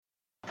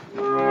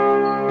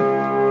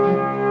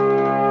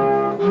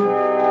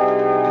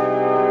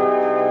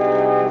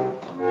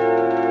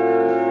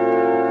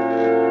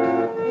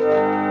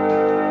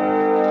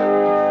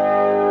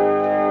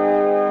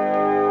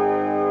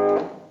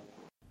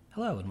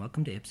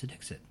welcome to Ipsa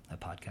Dixit, a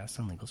podcast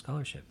on legal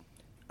scholarship.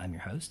 I'm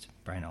your host,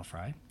 Brian L.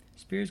 Fry,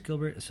 Spears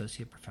Gilbert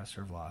Associate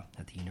Professor of Law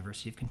at the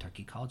University of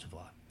Kentucky College of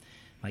Law.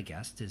 My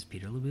guest is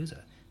Peter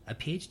Labuza, a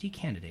PhD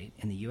candidate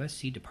in the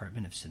USC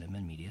Department of Cinema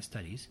and Media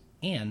Studies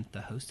and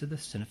the host of the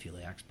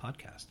Cinephiliacs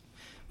podcast.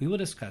 We will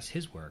discuss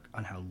his work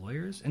on how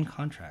lawyers and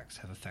contracts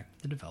have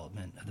affected the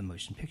development of the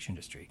motion picture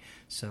industry.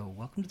 So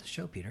welcome to the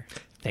show, Peter.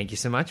 Thank you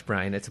so much,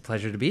 Brian. It's a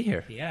pleasure to be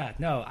here. Yeah,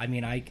 no, I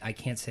mean, I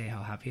can't say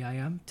how happy I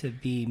am to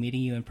be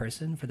meeting you in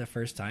person for the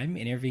first time,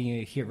 interviewing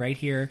you here, right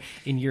here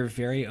in your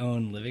very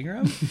own living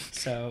room.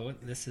 So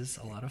this is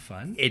a lot of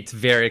fun. It's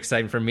very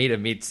exciting for me to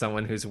meet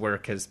someone whose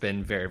work has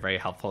been very, very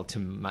helpful to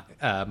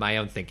my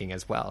own thinking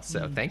as well.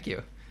 So thank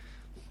you.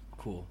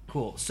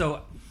 Cool.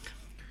 So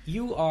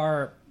you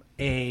are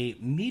a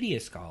media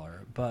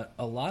scholar, but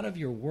a lot of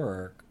your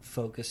work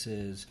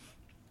focuses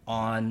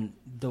on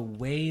the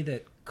way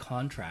that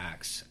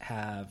contracts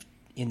have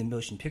in the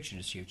motion picture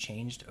industry have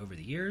changed over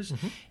the years,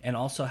 and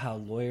also how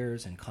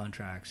lawyers and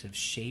contracts have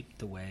shaped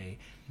the way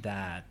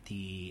that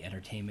the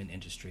entertainment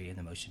industry and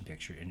the motion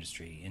picture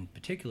industry in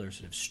particular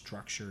sort of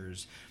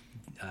structures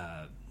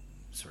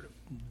sort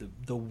of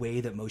the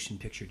way that motion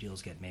picture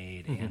deals get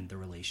made and the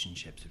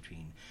relationships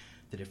between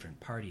the different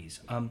parties.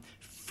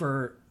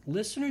 For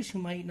listeners who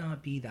might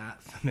not be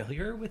that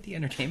familiar with the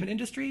entertainment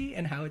industry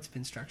and how it's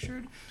been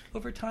structured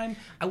over time,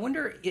 I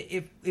wonder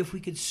if we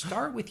could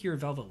start with your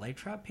Velvet Light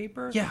Trap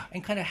paper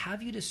and kind of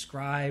have you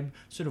describe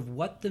sort of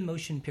what the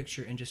motion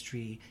picture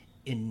industry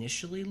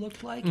initially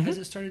looked like as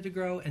it started to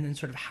grow, and then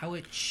sort of how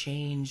it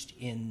changed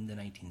in the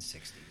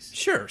 1960s.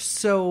 Sure.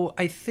 So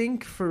I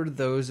think for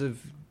those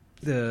of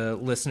the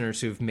listeners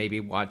who've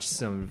maybe watched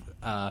some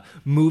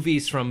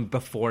movies from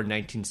before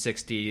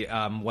 1960,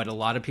 what a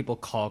lot of people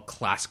call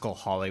classical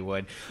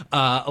Hollywood.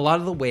 A lot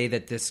of the way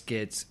that this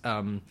gets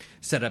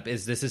set up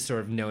is this is sort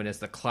of known as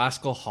the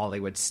classical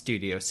Hollywood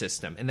studio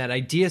system. And that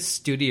idea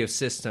studio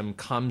system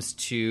comes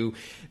to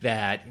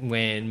that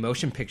when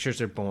motion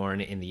pictures are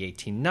born in the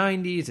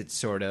 1890s, it's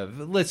sort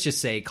of, let's just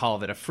say,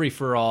 call it a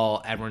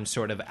free-for-all. Everyone's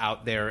sort of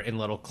out there in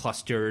little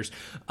clusters,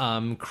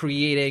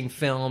 creating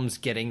films,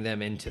 getting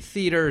them into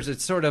theaters.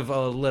 It's sort of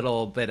a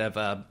little bit of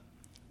a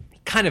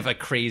kind of a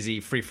crazy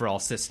free-for-all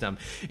system.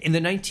 In the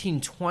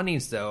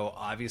 1920s, though,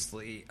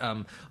 obviously,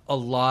 a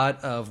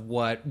lot of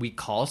what we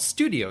call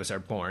studios are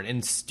born.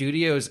 And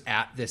studios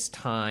at this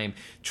time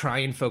try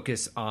and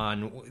focus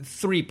on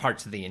three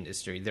parts of the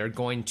industry. They're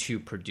going to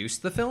produce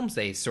the films.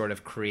 They sort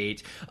of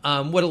create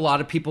what a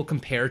lot of people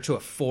compare to a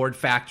Ford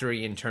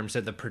factory in terms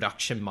of the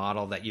production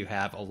model, that you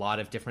have a lot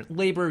of different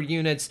labor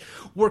units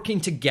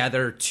working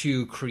together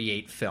to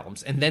create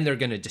films. And then they're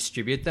going to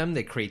distribute them.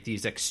 They create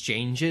these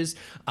exchanges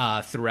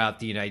throughout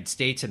the United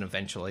States and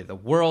eventually the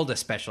world,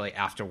 especially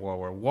after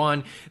World War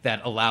I,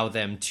 that allow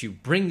them to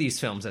bring these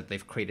films that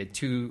they've created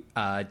to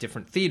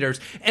different theaters.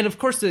 And of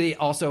course, they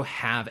also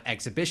have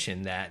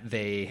exhibition, that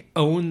they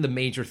own the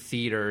major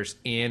theaters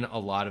in a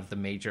lot of the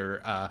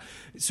major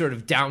sort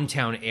of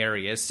downtown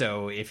areas.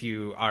 So if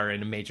you are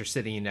in a major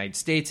city in the United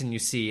States and you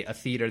see a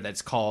theater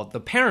that's called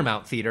the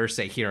Paramount Theater,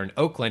 say here in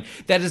Oakland,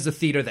 that is a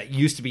theater that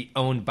used to be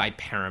owned by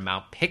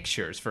Paramount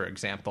Pictures, for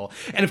example.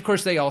 And of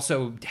course, they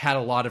also had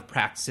a lot of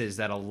practices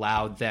that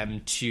allowed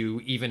them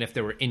to, even if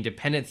there were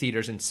independent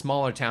theaters in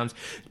smaller towns,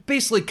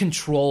 basically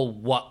control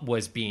what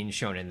was being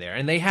shown in there.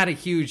 And they had a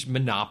huge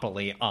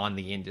monopoly on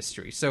the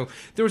industry. So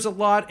there was a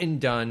lot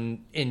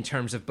done in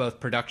terms of both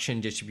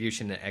production,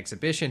 distribution, and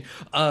exhibition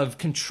of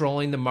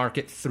controlling the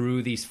market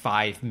through these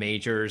five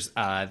majors.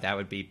 That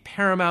would be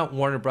Paramount,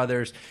 Warner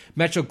Brothers,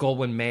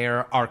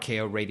 Metro-Goldwyn-Mayer,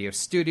 RKO Radio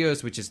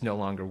Studios, which is no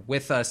longer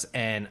with us.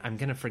 And I'm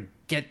going to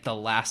forget the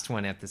last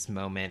one at this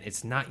moment.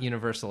 It's not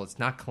Universal, it's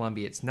not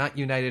Columbia, it's not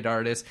United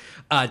Artists,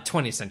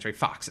 20th Century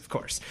Fox, of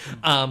course.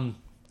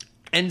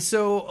 And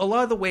so a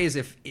lot of the ways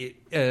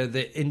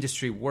the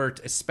industry worked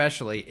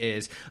especially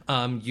is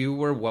you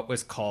were what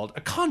was called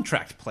a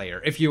contract player.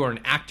 If you were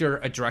an actor,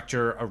 a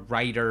director, a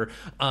writer,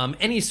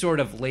 any sort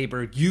of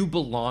labor, you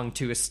belong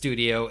to a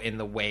studio in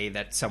the way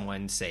that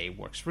someone, say,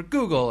 works for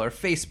Google or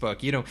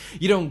Facebook.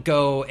 You don't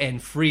go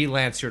and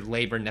freelance your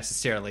labor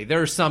necessarily.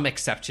 There are some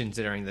exceptions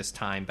during this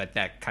time, but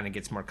that kind of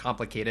gets more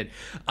complicated.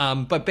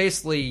 But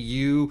basically,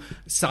 you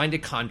signed a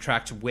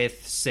contract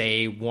with,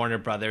 say, Warner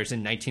Brothers in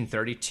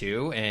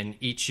 1932, and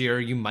each year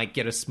you might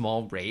get a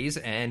small raise,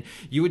 and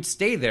you would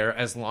stay there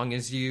as long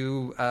as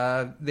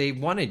they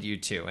wanted you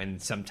to.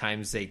 And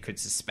sometimes they could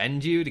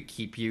suspend you to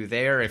keep you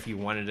there if you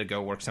wanted to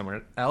go work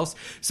somewhere else.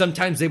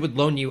 Sometimes they would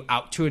loan you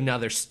out to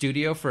another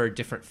studio for a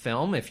different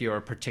film if you're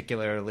a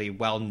particularly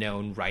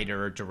well-known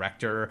writer or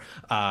director,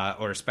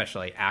 or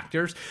especially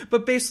actors.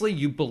 But basically,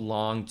 you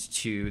belonged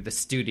to the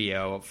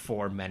studio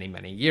for many,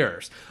 many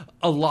years.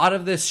 A lot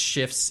of this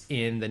shifts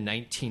in the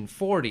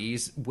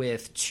 1940s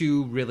with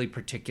two really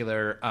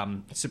particular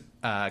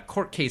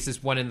court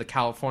cases, one in the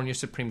California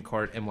Supreme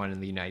Court and one in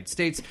the United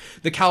States.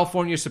 The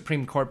California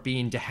Supreme Court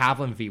being de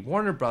Havilland v.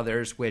 Warner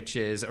Brothers, which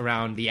is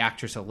around the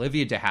actress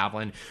Olivia de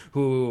Havilland,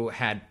 who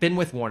had been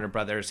with Warner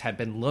Brothers, had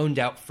been loaned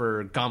out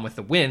for Gone with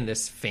the Wind,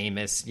 this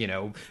famous,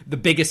 the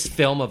biggest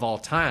film of all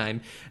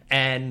time,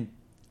 and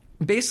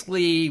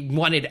basically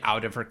wanted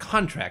out of her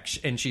contract,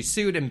 and she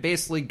sued and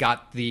basically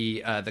got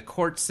the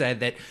court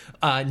said that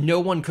no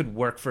one could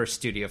work for a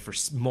studio for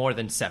more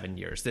than 7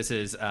 years. This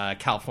is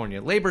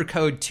California Labor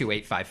Code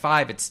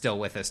 2855. It's still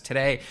with us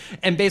today,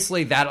 and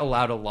basically that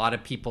allowed a lot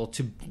of people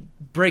to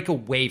break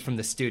away from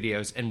the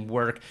studios and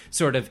work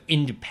sort of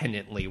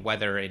independently,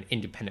 whether in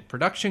independent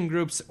production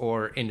groups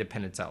or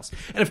independent sales.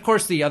 And of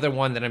course, the other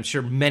one that I'm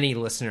sure many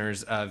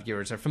listeners of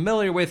yours are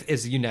familiar with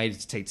is United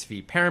States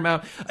v.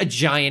 Paramount, a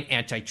giant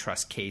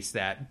antitrust case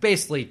that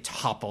basically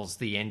topples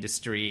the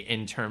industry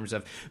in terms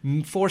of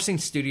forcing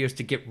studios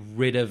to get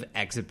rid of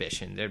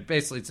exhibition.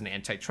 It's an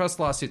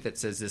antitrust lawsuit that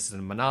says this is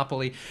a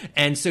monopoly,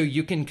 and so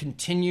you can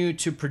continue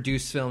to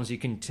produce films, you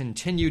can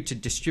continue to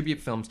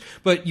distribute films,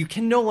 but you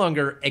can no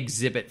longer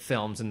exhibit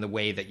films in the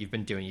way that you've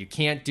been doing. You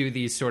can't do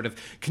these sort of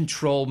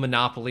control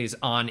monopolies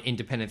on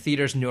independent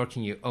theaters, nor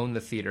can you own the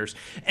theaters.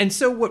 And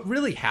so what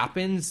really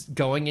happens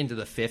going into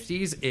the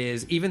 50s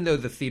is, even though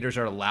the theaters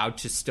are allowed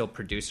to still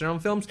produce their own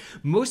films,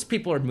 most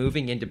people are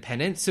moving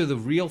independent. So the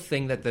real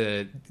thing that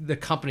the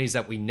companies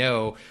that we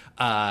know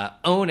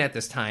own at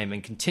this time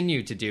and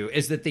continue to do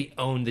is that they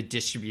own the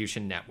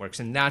distribution networks.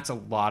 And that's a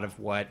lot of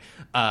what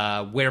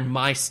where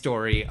my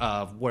story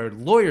of where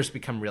lawyers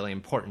become really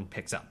important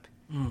picks up.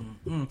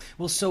 Mm-hmm.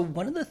 Well, so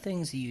one of the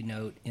things that you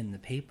note in the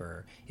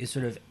paper is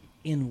sort of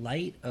in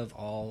light of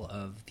all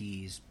of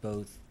these,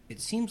 both, it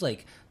seems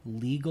like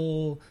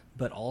legal,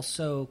 but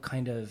also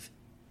kind of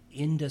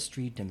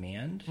industry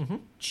demand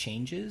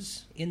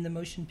changes in the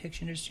motion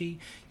picture industry.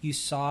 You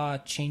saw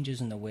changes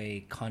in the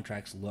way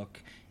contracts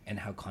look and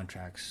how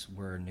contracts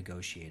were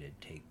negotiated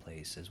take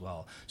place as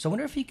well. So I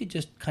wonder if you could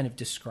just kind of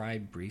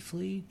describe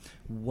briefly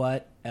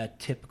what a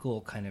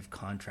typical kind of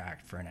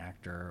contract for an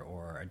actor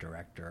or a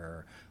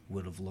director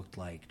would have looked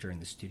like during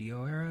the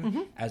studio era,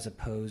 as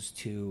opposed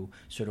to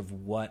sort of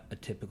what a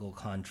typical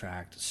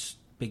contract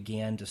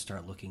began to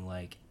start looking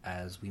like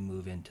as we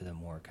move into the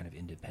more kind of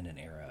independent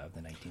era of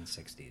the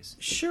 1960s.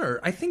 Sure.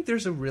 I think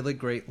there's a really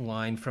great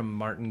line from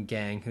Martin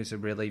Gang, who's a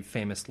really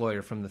famous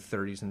lawyer from the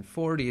 30s and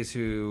 40s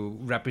who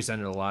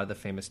represented a lot of the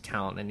famous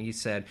talent. And he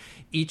said,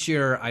 each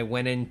year I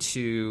went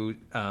into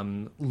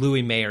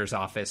Louis Mayer's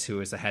office, who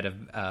was the head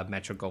of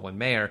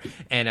Metro-Goldwyn-Mayer,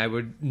 and I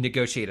would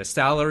negotiate a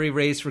salary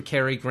raise for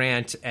Cary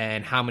Grant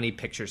and how many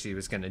pictures he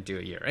was going to do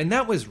a year. And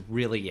that was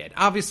really it.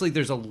 Obviously,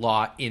 there's a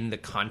lot in the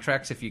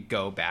contracts if you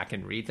go back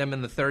and read them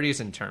in the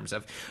 30s in terms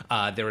of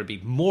there would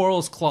be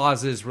morals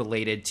clauses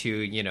related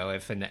to,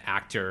 if an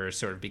actor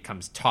sort of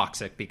becomes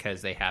toxic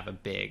because they have a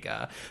big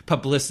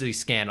publicity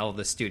scandal,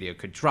 the studio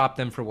could drop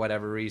them for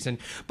whatever reason.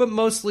 But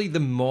mostly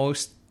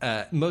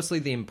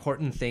the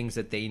important things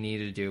that they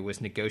needed to do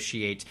was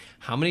negotiate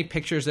how many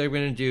pictures they were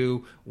going to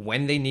do,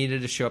 when they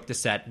needed to show up to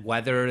set,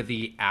 whether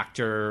the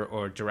actor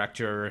or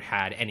director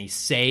had any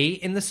say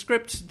in the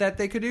script that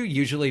they could do.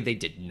 Usually they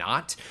did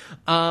not.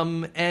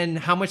 And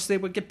how much they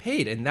would get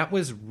paid. And that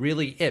was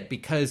really it,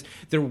 because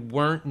there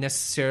weren't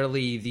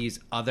necessarily these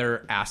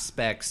other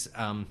aspects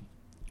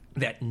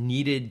that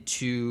needed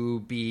to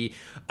be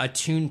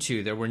attuned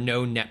to. There were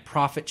no net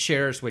profit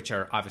shares, which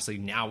are obviously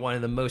now one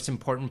of the most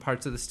important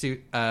parts of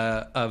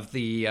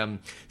the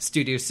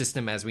studio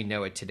system as we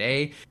know it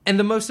today. And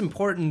the most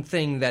important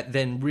thing that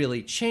then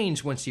really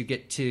changed once you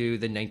get to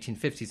the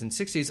 1950s and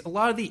 60s, a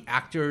lot of the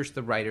actors,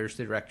 the writers,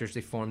 the directors,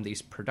 they formed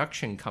these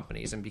production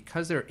companies. And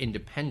because they're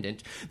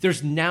independent, there's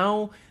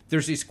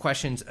these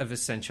questions of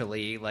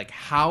essentially like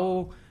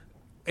how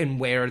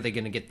and where are they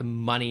going to get the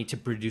money to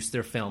produce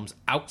their films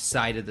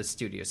outside of the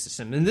studio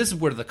system? And this is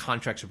where the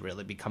contracts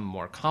really become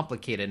more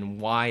complicated and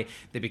why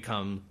they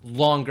become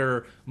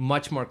longer,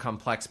 much more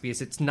complex,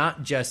 because it's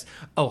not just,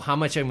 how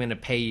much I'm going to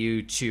pay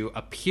you to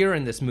appear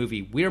in this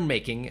movie we're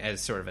making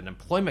as sort of an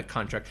employment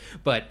contract,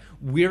 but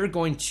we're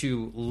going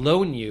to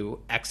loan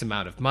you X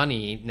amount of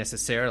money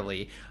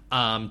necessarily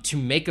to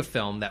make a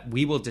film that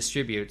we will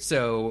distribute.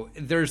 So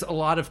there's a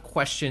lot of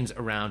questions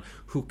around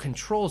who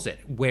controls it.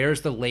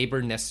 Where's the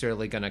labor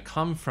necessarily going to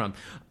come from?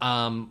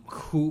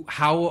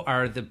 How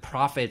are the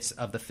profits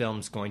of the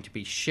films going to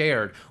be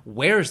shared?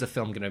 Where's the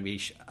film going to be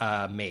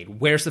made?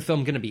 Where's the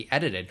film going to be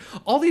edited?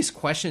 All these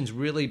questions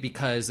really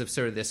because of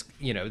sort of this,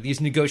 these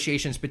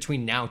negotiations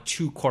between now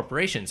two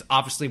corporations,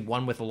 obviously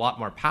one with a lot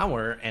more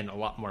power and a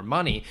lot more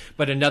money,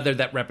 but another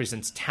that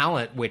represents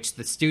talent, which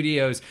the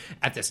studios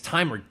at this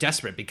time are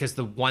desperate because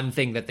the one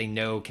thing that they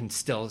know can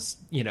still,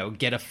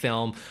 get a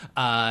film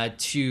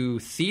to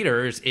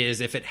theaters is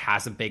if it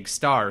has a big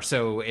star.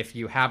 So if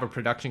you have a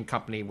production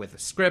company with a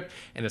script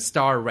and a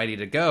star ready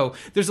to go,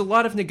 there's a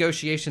lot of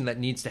negotiation that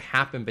needs to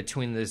happen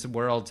between this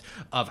world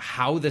of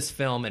how this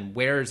film and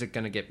where is it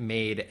going to get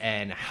made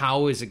and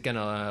how is it going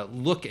to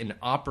look and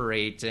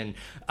operate. And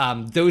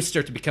those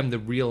start to become the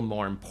real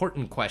more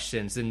important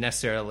questions than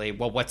necessarily,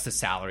 well, what's the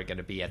salary going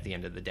to be at the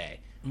end of the day?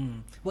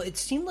 Well, it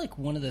seemed like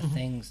one of the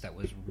things that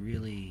was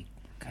really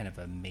kind of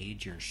a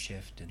major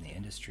shift in the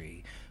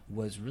industry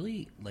was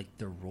really like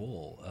the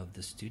role of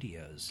the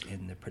studios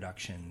in the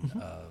production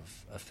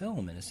of a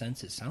film. In a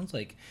sense, it sounds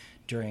like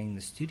during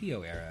the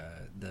studio era,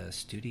 the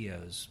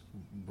studios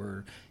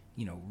were,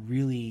 you know,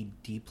 really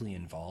deeply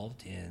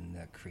involved in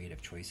the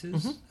creative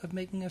choices of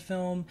making a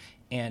film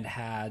and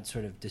had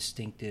sort of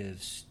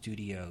distinctive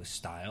studio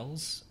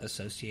styles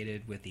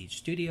associated with each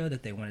studio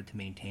that they wanted to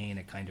maintain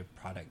a kind of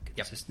product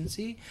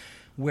consistency.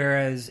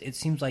 Whereas it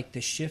seems like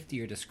the shift that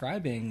you're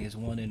describing is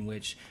one in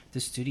which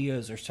the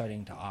studios are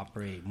starting to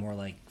operate more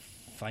like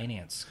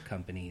finance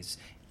companies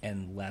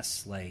and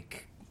less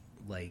like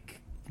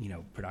you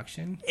know,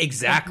 production.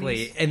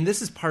 Exactly. companies. And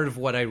this is part of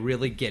what I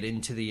really get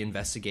into the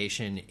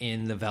investigation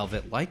in the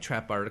Velvet Light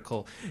Trap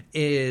article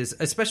is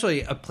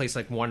especially a place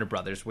like Warner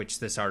Brothers, which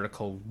this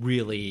article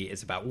really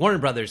is about. Warner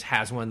Brothers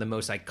has one of the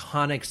most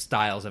iconic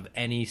styles of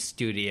any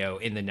studio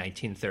in the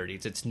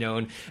 1930s. It's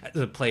known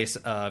as a place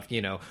of,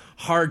 you know,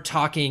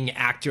 hard-talking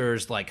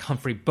actors like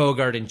Humphrey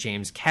Bogart and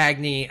James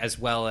Cagney, as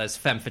well as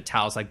femme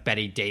fatales like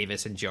Bette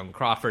Davis and Joan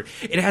Crawford.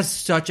 It has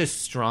such a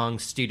strong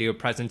studio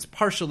presence,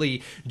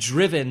 partially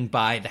driven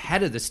by the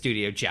head of the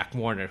studio, Jack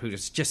Warner, who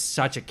is just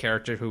such a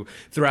character who,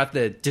 throughout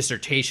the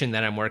dissertation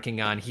that I'm working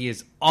on, he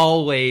is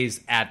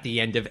always at the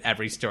end of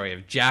every story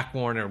of Jack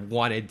Warner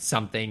wanted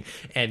something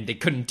and they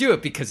couldn't do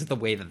it because of the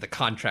way that the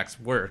contracts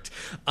worked.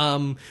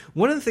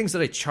 One of the things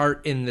that I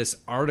chart in this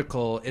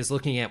article is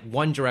looking at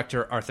one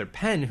director, Arthur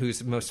Penn,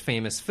 whose most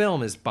famous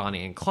film is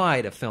Bonnie and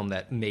Clyde, a film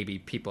that maybe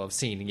people have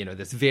seen, you know,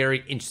 this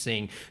very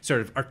interesting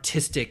sort of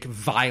artistic,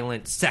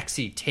 violent,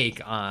 sexy take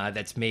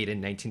that's made in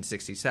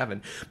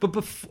 1967.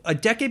 But a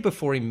decade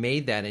before he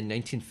made that in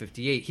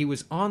 1958, he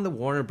was on the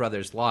Warner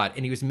Brothers lot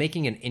and he was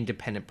making an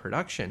independent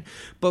production.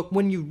 But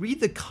when you read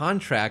the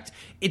contract,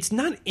 it's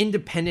not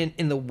independent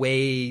in the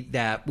way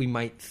that we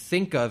might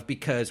think of,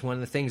 because one of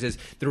the things is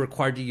they're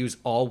required to use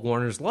all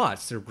Warner's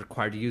lots. They're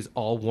required to use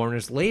all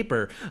Warner's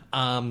labor.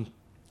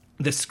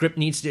 The script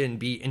needs to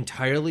be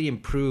entirely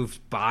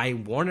improved by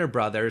Warner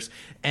Brothers,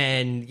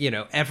 and, you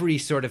know, every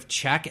sort of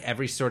check,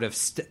 every sort of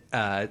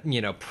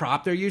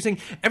prop they're using,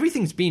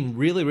 everything's being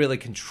really, really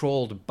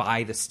controlled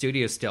by the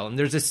studio still. And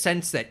there's a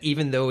sense that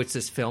even though it's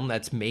this film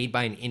that's made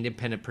by an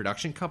independent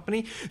production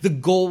company, the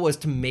goal was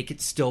to make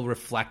it still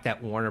reflect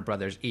that Warner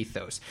Brothers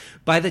ethos.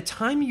 By the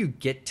time you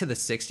get to the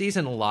 60s,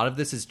 and a lot of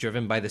this is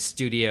driven by the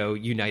studio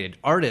United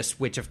Artists,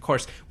 which of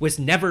course was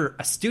never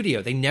a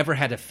studio. They never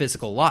had a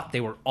physical lot.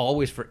 They were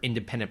always for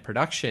independent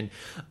production.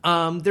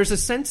 There's a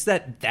sense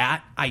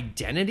that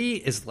identity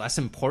is less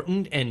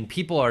important, and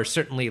people are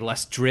certainly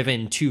less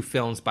driven to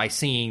films by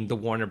seeing the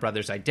Warner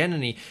Brothers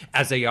identity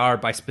as they are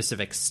by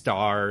specific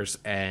stars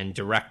and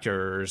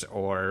directors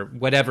or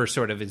whatever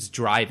sort of is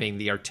driving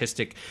the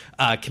artistic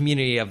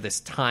community of this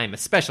time,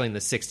 especially in the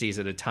 60s,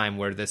 at a time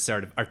where this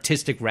sort of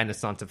artistic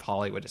renaissance of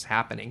Hollywood is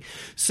happening.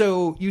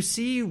 So you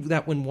see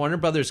that when Warner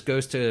Brothers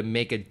goes to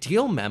make a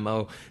deal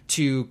memo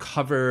to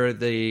cover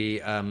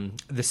the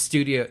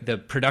studio, the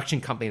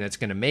production company that's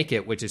going to make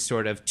it, which is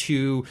sort of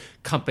two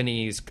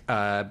companies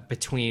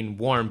between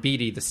Warren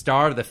Beatty, the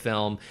star of the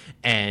film,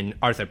 and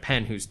Arthur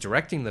Penn, who's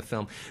directing the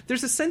film,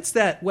 there's a sense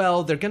that,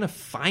 well, they're going to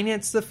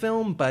finance the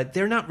film, but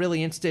they're not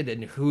really interested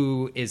in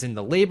who is in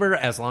the labor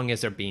as long as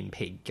they're being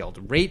paid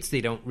guild rates.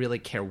 They don't really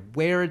care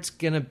where it's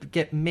going to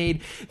get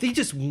made. They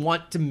just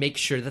want to make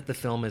sure that the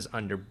film is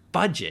under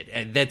budget.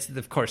 And that's,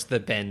 of course,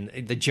 been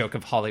the joke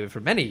of Hollywood for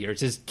many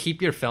years, is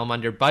keep your film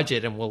under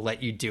budget and we'll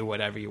let you do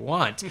whatever you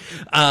want.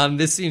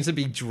 This seems to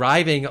be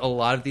driving a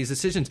lot of these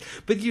decisions.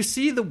 But you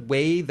see the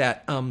way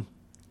that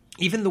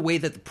even the way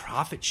that the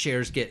profit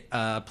shares get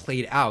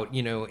played out,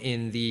 you know,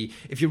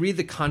 if you read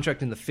the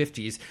contract in the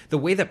 50s, the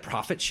way that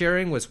profit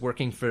sharing was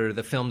working for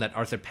the film that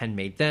Arthur Penn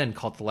made then,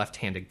 called The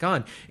Left-Handed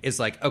Gun, is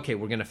like, okay,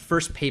 we're going to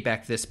first pay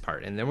back this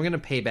part, and then we're going to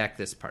pay back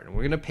this part, and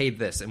we're going to pay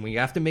this, and we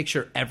have to make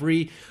sure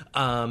every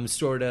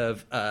sort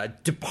of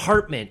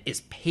department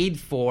is paid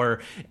for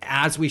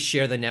as we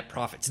share the net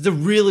profits. It's a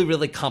really,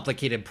 really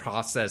complicated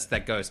process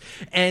that goes.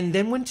 And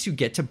then once you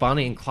get to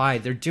Bonnie and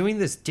Clyde, they're doing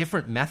this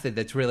different method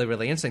that's really,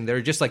 really interesting.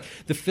 They're just like,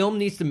 the film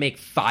needs to make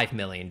 $5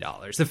 million.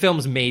 The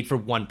film's made for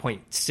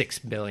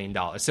 $1.6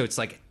 billion. So it's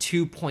like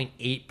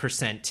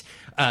 2.8%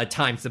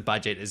 times the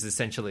budget is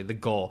essentially the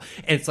goal.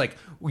 And it's like,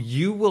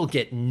 you will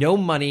get no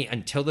money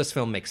until this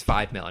film makes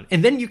 $5 million.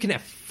 And then you can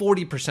have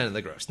 40% of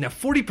the gross. Now,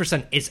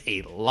 40% is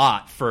a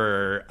lot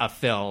for a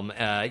film.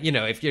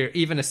 If you're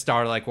even a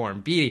star like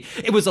Warren Beatty,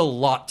 it was a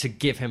lot to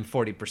give him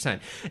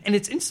 40%. And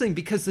it's interesting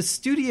because the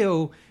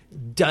studio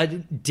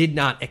did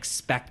not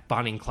expect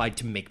Bonnie and Clyde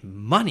to make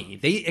money.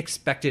 They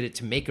expected it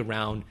to make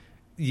around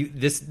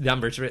this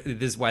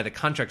is why the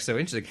contract's so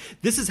interesting.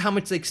 This is how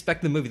much they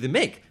expect the movie to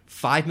make.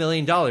 $5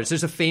 million.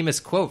 There's a famous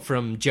quote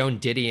from Joan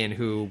Didion,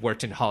 who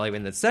worked in Hollywood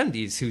in the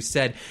 70s, who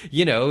said,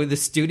 the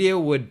studio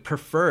would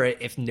prefer it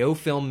if no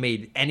film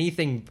made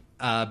anything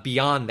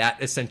beyond that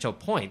essential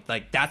point.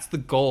 Like, that's the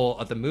goal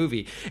of the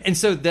movie. And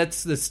so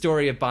that's the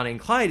story of Bonnie and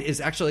Clyde.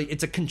 Is actually,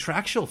 it's a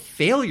contractual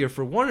failure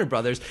for Warner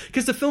Brothers,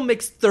 because the film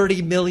makes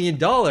 $30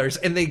 million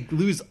and they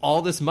lose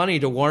all this money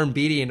to Warren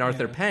Beatty and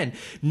Arthur Penn,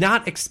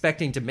 not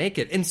expecting to make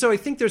it. And so I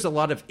think there's a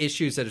lot of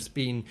issues that is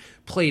being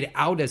played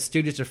out as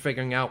studios are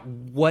figuring out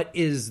what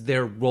is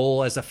their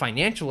role as a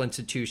financial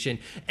institution.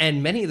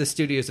 And many of the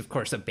studios, of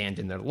course,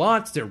 abandon their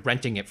lots. They're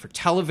renting it for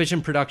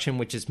television production,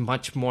 which is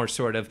much more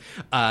sort of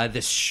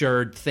this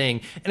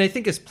thing. And I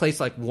think a place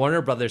like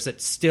Warner Brothers, that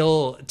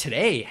still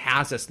today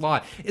has this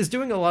lot, is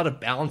doing a lot of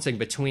balancing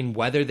between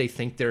whether they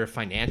think they're a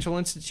financial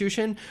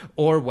institution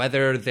or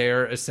whether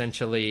they're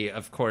essentially,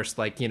 of course,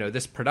 like,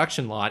 this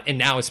production lot, and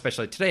now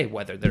especially today,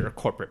 whether they're a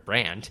corporate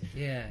brand.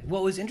 Yeah.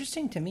 Well, it was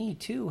interesting to me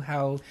too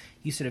how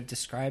you sort of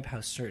describe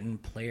how certain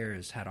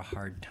players had a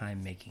hard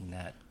time making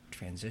that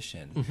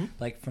transition. Mm-hmm.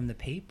 Like, from the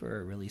paper,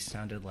 it really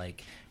sounded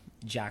like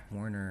Jack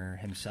Warner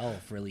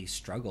himself really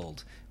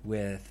struggled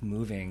with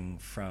moving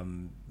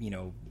from,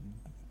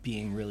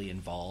 being really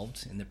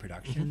involved in the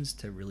productions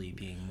to really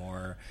being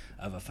more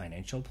of a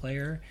financial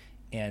player.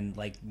 And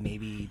like,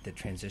 maybe the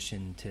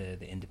transition to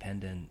the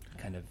independent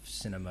kind of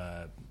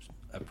cinema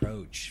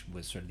approach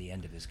was sort of the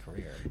end of his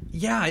career.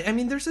 Yeah, I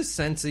mean, there's a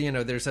sense,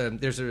 there's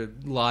a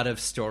lot of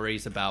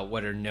stories about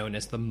what are known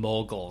as the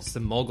moguls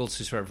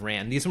who sort of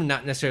ran. These were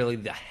not necessarily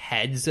the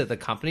heads of the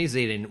companies.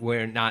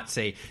 Were not,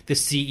 say, the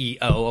CEO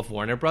of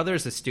Warner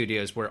Brothers. The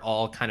studios were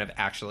all kind of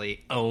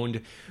actually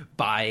owned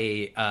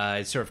by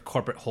sort of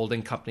corporate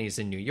holding companies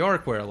in New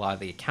York, where a lot of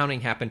the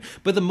accounting happened.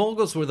 But the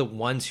moguls were the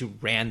ones who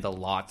ran the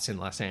lots in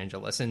Los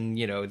Angeles. And,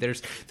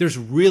 there's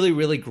really,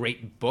 really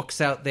great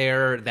books out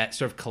there that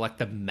sort of collect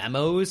the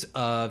memos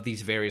of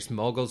these various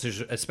moguls.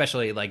 There's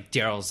especially like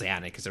Daryl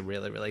Zanuck is a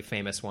really, really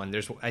famous one.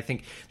 I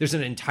think there's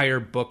an entire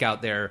book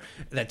out there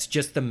that's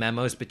just the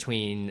memos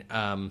between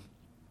Daryl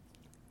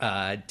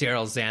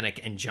Zanuck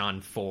and John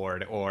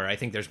Ford, or I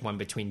think there's one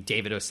between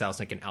David O.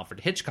 Selznick and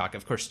Alfred Hitchcock.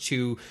 Of course,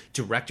 two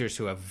directors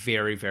who have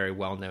very, very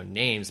well-known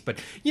names,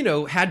 but,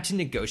 had to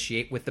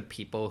negotiate with the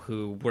people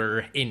who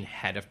were in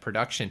head of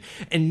production.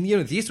 And,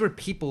 these were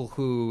people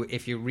who,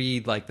 if you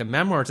read like the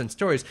memoirs and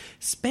stories,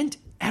 spent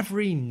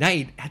every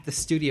night at the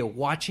studio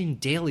watching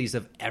dailies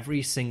of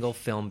every single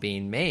film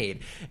being made,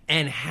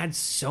 and had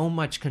so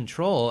much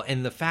control.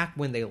 And the fact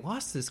when they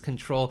lost this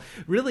control,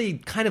 really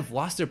kind of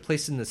lost their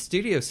place in the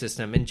studio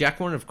system. And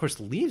Jack Warner, of course,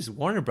 leaves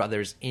Warner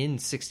Brothers in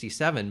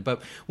 1967.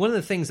 But one of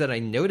the things that I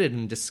noted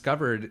and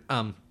discovered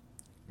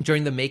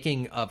during the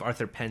making of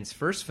Arthur Penn's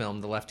first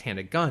film, The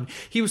Left-Handed Gun,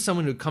 he was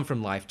someone who'd come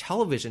from live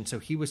television, so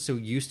he was so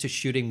used to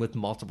shooting with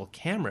multiple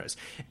cameras.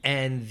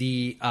 And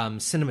the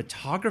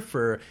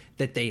cinematographer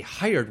that they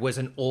hired was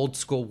an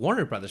old-school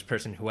Warner Brothers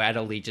person who had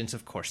allegiance,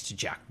 of course, to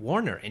Jack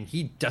Warner, and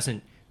he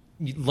doesn't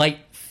light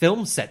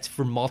film sets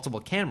for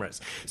multiple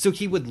cameras. So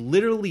he would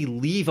literally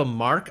leave a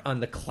mark on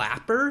the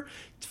clapper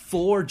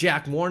for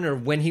Jack Warner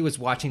when he was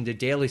watching the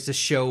dailies to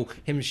show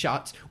him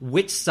shots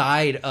which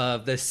side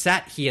of the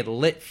set he had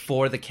lit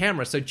for the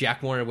camera, so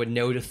Jack Warner would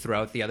know to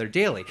throw out the other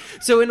daily.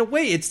 So in a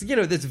way, it's,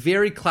 this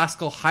very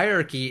classical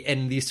hierarchy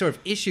and these sort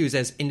of issues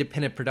as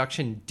independent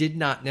production did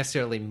not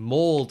necessarily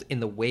mold in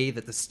the way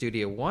that the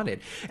studio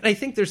wanted. And I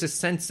think there's a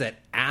sense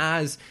that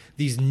as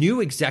these new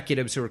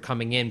executives who are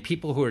coming in,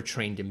 people who are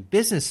trained in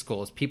business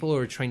schools, people who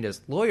are trained as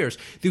lawyers,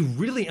 they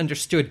really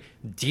understood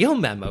deal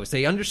memos.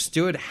 They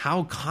understood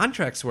how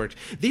contracts worked.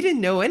 They didn't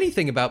know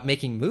anything about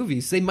making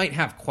movies. They might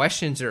have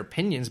questions or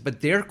opinions,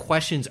 but their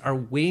questions are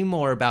way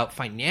more about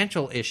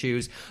financial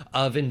issues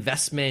of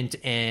investment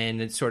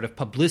and sort of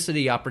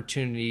publicity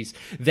opportunities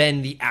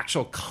than the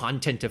actual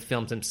content of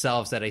films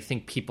themselves that I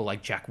think people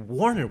like Jack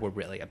Warner were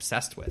really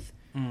obsessed with.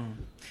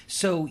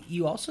 So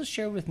you also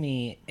shared with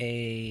me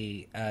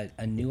a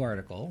new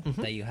article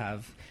that you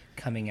have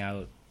coming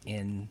out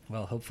in,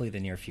 well, hopefully the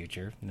near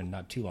future,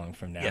 not too long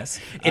from now.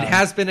 Yes, it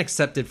has been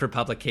accepted for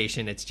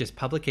publication. It's just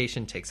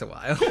publication takes a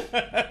while.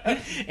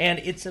 And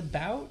it's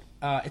about,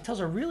 it tells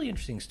a really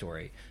interesting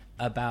story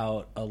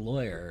about a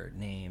lawyer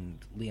named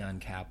Leon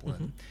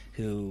Kaplan,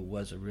 who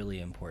was a really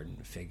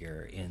important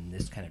figure in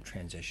this kind of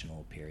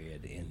transitional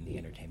period in the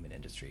entertainment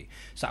industry.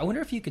 So I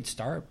wonder if you could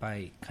start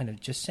by kind of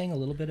just saying a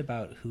little bit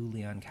about who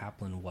Leon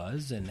Kaplan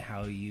was and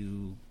how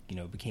you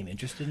became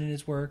interested in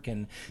his work,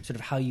 and sort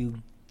of how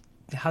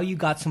you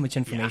got so much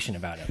information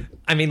about him.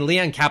 I mean,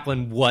 Leon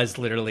Kaplan was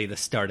literally the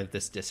start of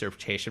this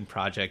dissertation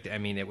project. I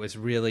mean, it was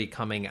really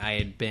coming. I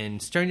had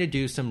been starting to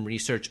do some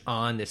research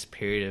on this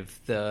period of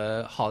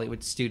the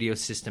Hollywood studio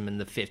system in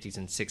the 50s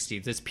and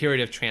 60s, this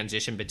period of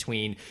transition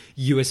between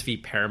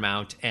USV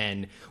Paramount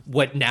and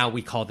what now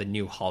we call the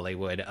new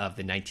Hollywood of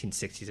the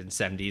 1960s and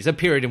 70s, a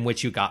period in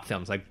which you got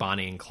films like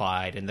Bonnie and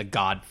Clyde and The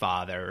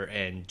Godfather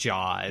and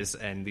Jaws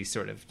and these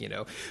sort of,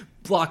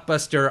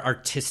 blockbuster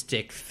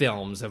artistic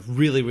films of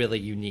really, really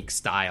unique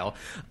style.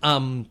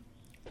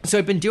 So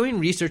I've been doing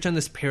research on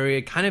this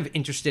period, kind of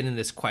interested in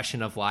this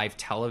question of live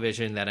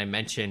television that I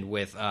mentioned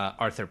with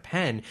Arthur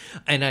Penn,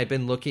 and I've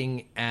been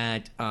looking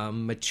at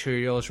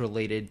materials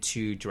related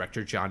to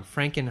director John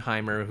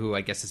Frankenheimer, who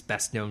I guess is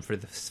best known for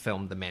this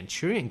film, The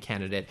Manchurian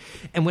Candidate.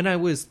 And when I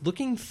was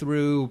looking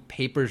through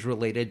papers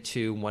related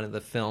to one of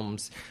the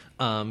films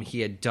he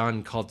had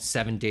done called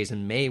 7 Days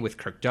in May with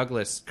Kirk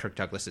Douglas. Kirk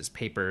Douglas's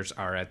papers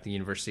are at the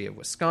University of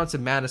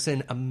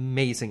Wisconsin-Madison.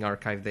 Amazing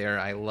archive there.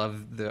 I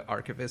love the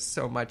archivist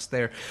so much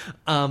there.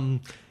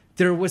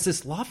 There was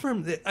this law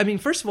firm that, I mean,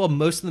 first of all,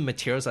 most of the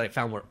materials that I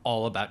found were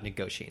all about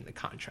negotiating the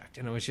contract.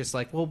 And I was just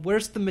like, well,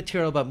 where's the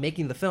material about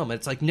making the film? And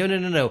it's like, no.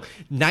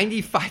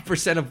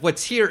 95% of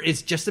what's here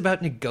is just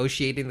about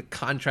negotiating the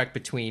contract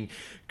between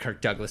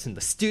Kirk Douglas and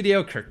the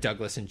studio, Kirk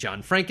Douglas and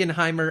John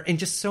Frankenheimer, and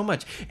just so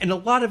much. And a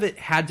lot of it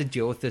had to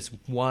deal with this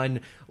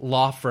one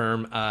law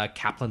firm,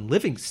 Kaplan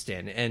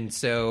Livingston. And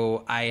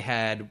so I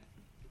had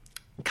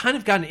kind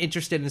of gotten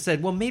interested and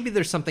said, well, maybe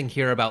there's something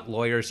here about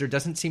lawyers. There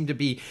doesn't seem to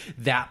be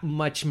that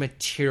much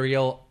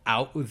material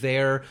out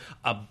there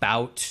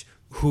about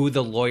who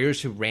the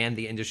lawyers who ran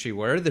the industry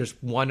were. There's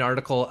one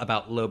article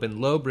about Loeb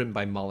and Loeb written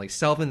by Molly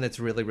Selvin that's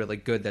really, really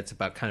good. That's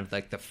about kind of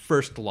like the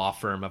first law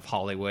firm of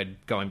Hollywood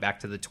going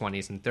back to the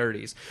 20s and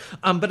 30s.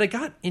 But I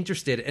got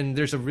interested, and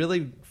there's a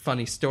really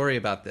funny story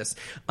about this.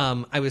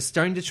 I was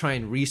starting to try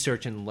and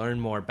research and learn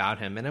more about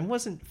him, and I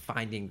wasn't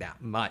finding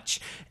that much.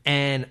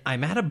 And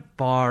I'm at a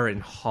bar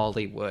in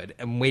Hollywood.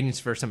 I'm waiting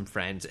for some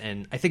friends,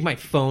 and I think my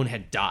phone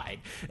had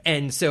died.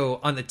 And so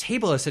on the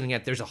table I was sitting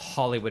at, there's a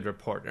Hollywood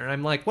Reporter. And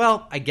I'm like,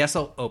 well, I guess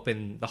I'll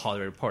open the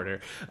Hollywood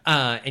Reporter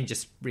and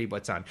just read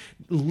what's on.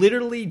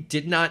 Literally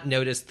did not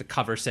notice the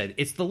cover said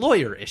it's the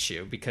lawyer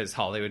issue, because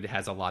Hollywood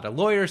has a lot of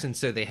lawyers, and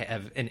so they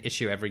have an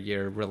issue every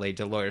year related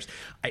to lawyers.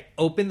 I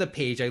open the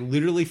page, I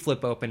literally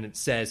flip open, it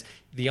says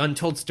The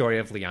Untold Story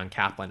of Leon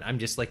Kaplan. I'm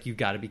just like, you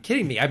got to be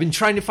kidding me. I've been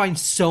trying to find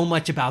so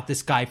much about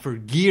this guy for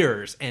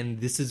years, and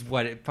this is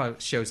what it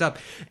shows up.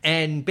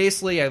 And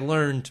basically I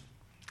learned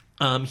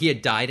he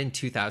had died in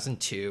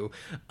 2002.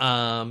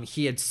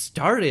 He had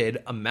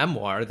started a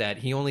memoir that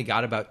he only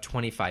got about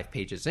 25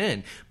 pages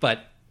in, but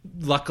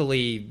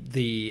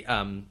luckily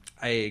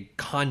I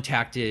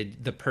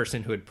contacted the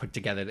person who had put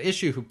together the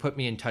issue, who put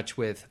me in touch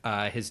with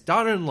his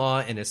daughter-in-law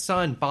and his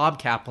son, Bob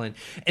Kaplan,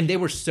 and they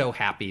were so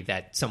happy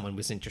that someone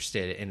was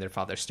interested in their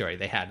father's story.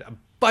 They had a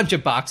bunch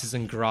of boxes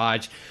in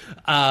garage,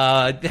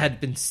 had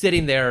been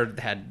sitting there,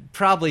 had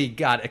probably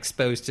got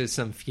exposed to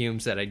some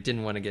fumes that I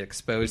didn't want to get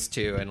exposed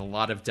to, and a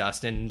lot of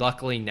dust. And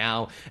luckily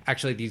now,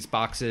 actually, these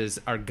boxes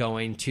are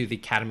going to the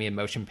Academy of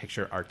Motion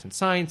Picture Arts and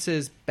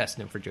Sciences, best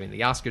known for doing the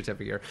Oscars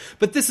every year.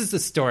 But this is the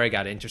story I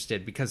got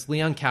interested, because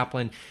Leon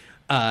Kaplan,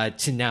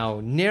 to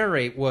now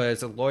narrate,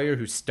 was a lawyer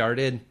who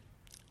started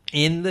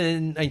in the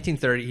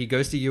 1930s. He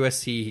goes to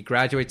USC. He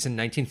graduates in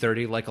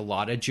 1930, like a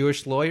lot of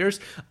Jewish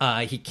lawyers.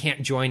 He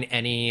can't join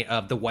any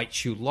of the white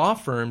shoe law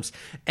firms,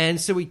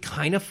 and so he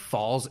kind of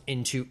falls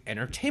into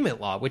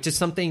entertainment law, which is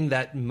something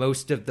that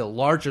most of the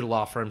larger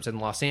law firms in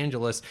Los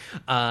Angeles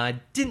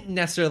didn't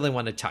necessarily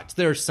want to touch.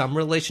 There are some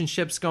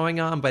relationships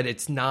going on, but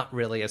it's not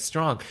really as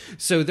strong.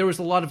 So there was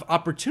a lot of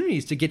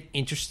opportunities to get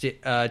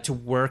interested to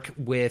work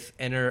with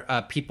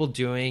people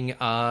doing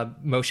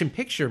motion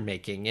picture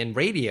making and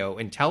radio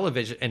and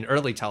television and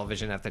early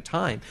television at the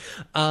time.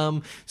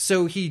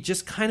 So he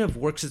just kind of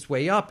works his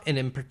way up, and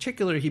in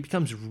particular, he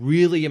becomes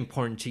really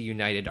important to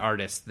United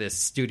Artists, this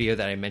studio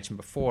that I mentioned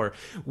before,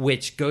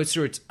 which goes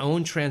through its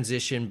own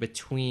transition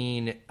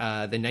between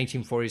the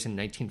 1940s and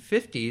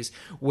 1950s,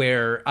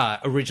 where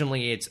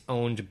originally it's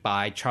owned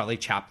by Charlie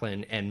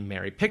Chaplin and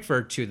Mary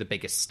Pickford, two of the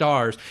biggest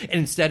stars, and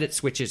instead it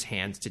switches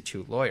hands to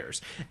two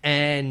lawyers.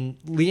 And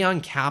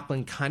Leon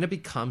Kaplan kind of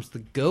becomes the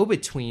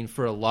go-between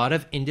for a lot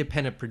of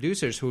independent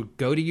producers who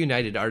go to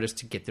United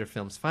Artists to get their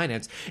films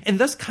financed, and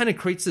thus kind of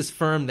creates this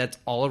firm that's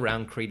all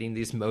around creating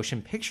these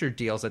motion picture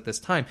deals at this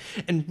time.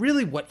 And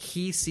really what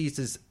he sees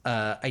as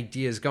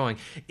ideas going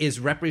is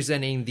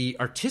representing the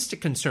artistic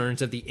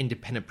concerns of the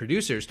independent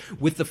producers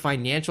with the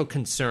financial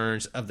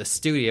concerns of the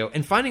studio,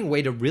 and finding a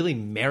way to really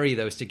marry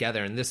those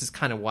together. And this is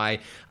kind of why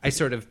I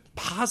sort of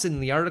posit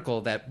in the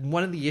article that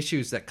one of the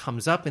issues that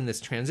comes up in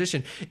this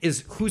transition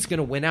is who's going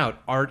to win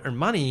out, art or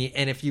money.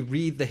 And if you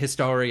read the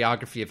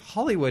historiography of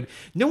Hollywood,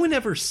 no one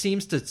ever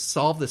seems to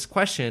solve this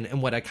question.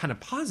 And what I kind of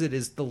posit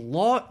is the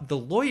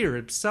lawyer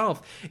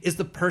himself is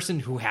the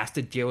person who has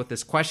to deal with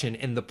this question,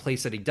 and the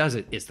place that he does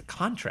it is the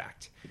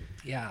contract.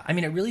 Yeah, I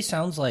mean, it really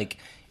sounds like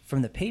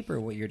from the paper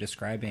what you're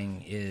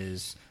describing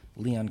is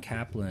Leon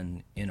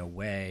Kaplan, in a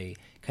way,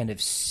 kind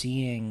of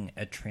seeing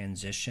a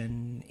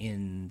transition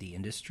in the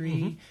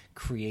industry,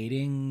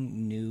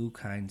 creating new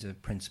kinds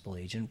of principal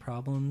agent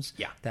problems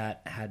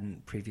that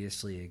hadn't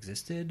previously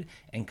existed,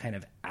 and kind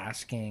of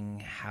asking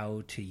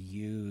how to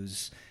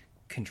use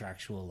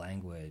contractual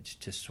language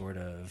to sort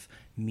of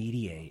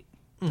mediate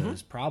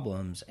those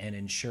problems and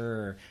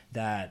ensure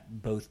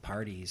that both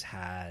parties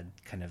had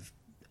kind of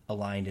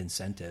aligned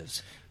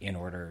incentives in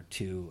order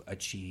to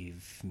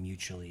achieve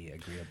mutually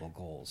agreeable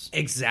goals.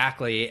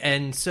 Exactly.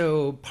 And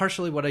so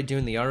partially what I do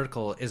in the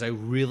article is I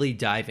really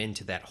dive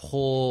into that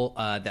whole,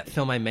 that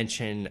film I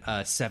mentioned,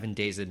 7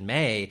 Days in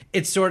May.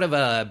 It's sort of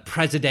a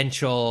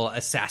presidential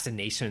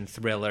assassination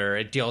thriller.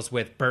 It deals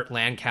with Burt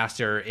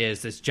Lancaster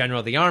is this general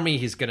of the army.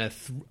 He's going to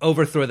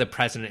overthrow the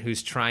president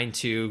who's trying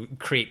to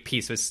create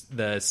peace with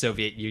the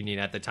Soviet Union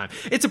at the time.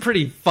 It's a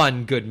pretty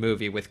fun, good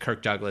movie with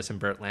Kirk Douglas and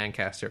Burt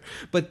Lancaster.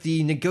 But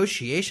the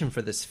negotiation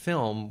for this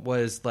film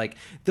was like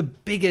the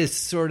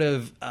biggest sort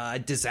of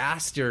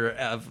disaster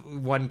of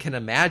one can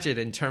imagine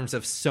in terms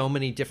of so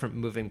many different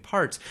moving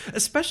parts,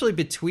 especially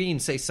between,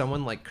 say,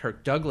 someone like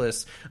Kirk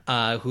Douglas,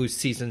 who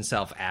sees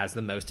himself as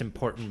the most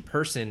important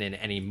person in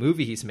any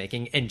movie he's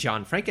making, and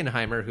John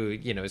Frankenheimer, who,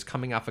 you know, is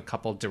coming off a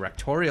couple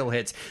directorial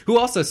hits, who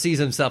also sees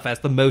himself as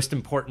the most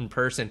important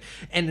person.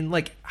 And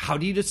like, how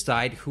do you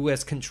decide who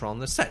has control on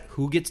the set?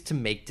 Who gets to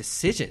make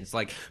decisions?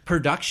 Like,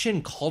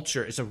 production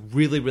culture is a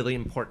really, really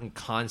important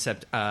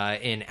concept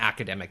in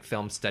academic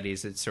film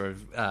studies. It's sort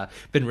of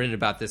been written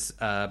about this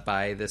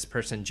by this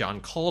person, John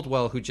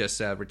Caldwell, who just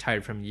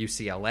retired from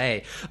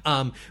UCLA.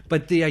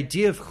 But the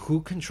idea of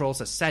who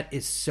controls a set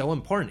is so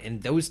important,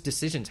 and those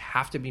decisions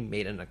have to be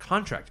made in a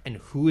contract. And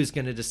who is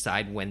going to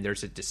decide when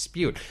there's a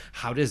dispute?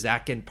 How does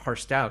that get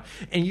parsed out?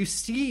 And you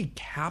see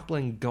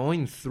Kaplan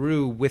going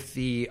through with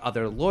the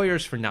other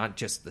lawyers for not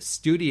just the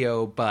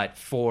studio, but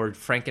for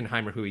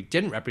Frankenheimer, who he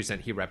didn't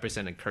represent. He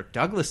represented Kirk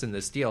Douglas in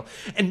this deal,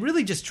 and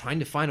really just trying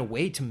to find a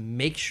way to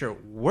make sure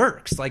it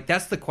works. Like,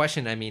 that's the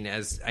question. I mean,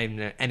 as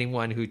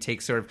anyone who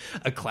takes sort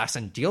of a class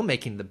on deal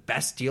making, the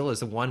best deal is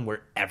the one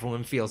where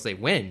everyone feels they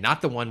win,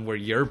 not the one where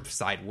your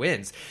side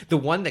wins, the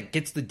one that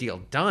gets the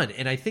deal done.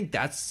 And I think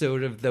that's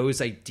sort of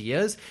those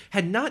ideas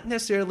had not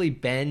necessarily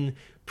been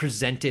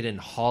presented in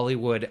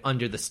Hollywood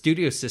under the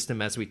studio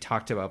system as we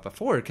talked about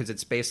before, because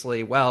it's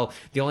basically, well,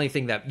 the only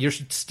thing that you're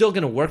still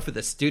going to work for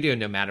the studio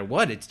no matter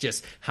what. It's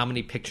just how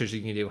many pictures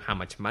you can do, how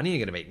much money you're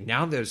going to make.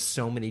 Now there's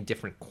so many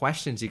different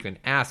questions you can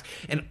ask,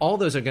 and all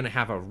those are going to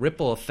have a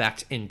ripple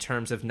effect in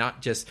terms of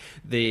not just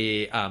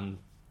the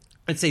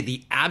I'd say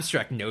the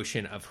abstract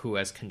notion of who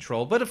has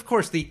control, but of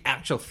course the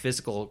actual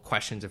physical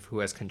questions of who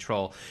has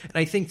control. And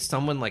I think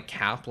someone like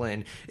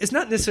Kaplan is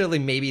not necessarily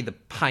maybe the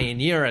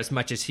pioneer as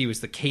much as he was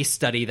the case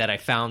study that I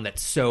found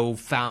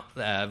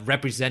that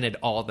represented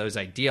all those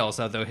ideals,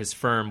 although his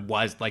firm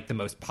was like the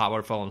most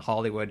powerful in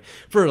Hollywood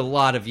for a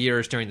lot of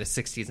years during the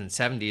 60s and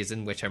 70s,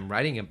 in which I'm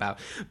writing about.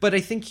 But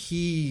I think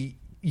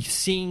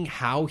seeing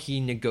how he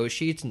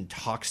negotiates and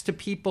talks to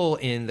people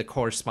in the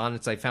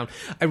correspondence I found,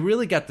 I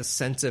really got the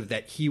sense of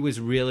that he was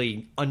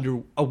really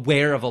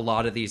aware of a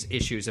lot of these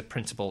issues of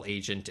principal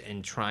agent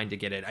and trying to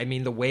get it. I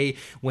mean, the way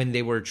when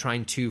they were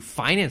trying to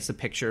finance the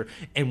picture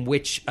and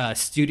which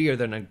studio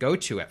they're going to go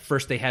to. At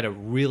first, they had a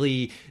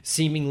really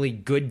seemingly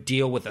good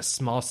deal with a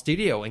small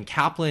studio, and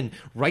Kaplan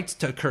writes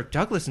to Kirk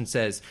Douglas and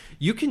says,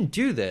 "You can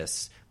do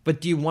this, but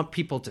do you want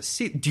people to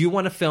see? Do you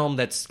want a film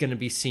that's going to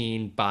be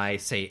seen by,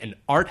 say, an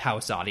art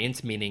house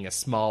audience, meaning a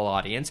small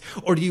audience,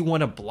 or do you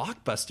want a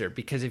blockbuster?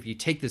 Because if you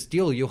take this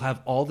deal, you'll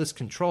have all this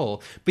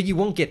control, but you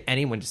won't get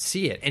anyone to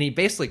see it." And he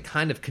basically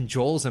kind of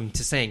cajoles him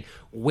to saying,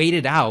 wait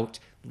it out.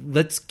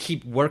 Let's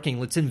keep working.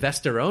 Let's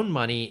invest our own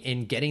money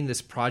in getting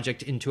this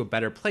project into a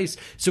better place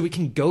so we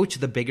can go to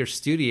the bigger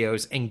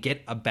studios and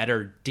get a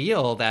better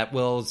deal that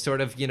will sort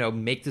of, you know,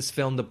 make this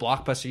film the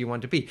blockbuster you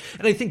want it to be.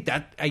 And I think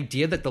that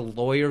idea that the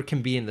lawyer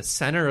can be in the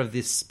center of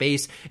this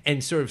space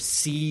and sort of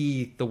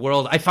see the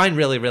world, I find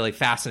really, really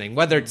fascinating.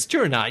 Whether it's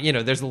true or not, you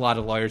know, there's a lot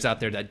of lawyers out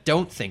there that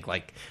don't think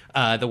like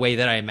the way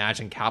that I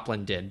imagine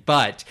Kaplan did.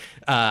 But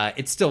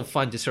it's still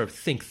fun to sort of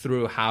think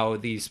through how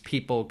these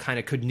people kind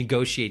of could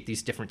negotiate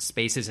these different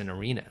spaces and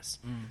arenas.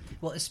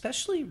 Well,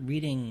 especially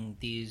reading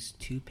these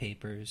two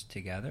papers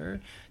together,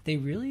 they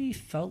really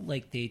felt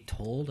like they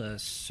told a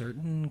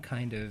certain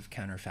kind of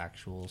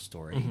counterfactual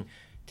story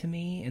to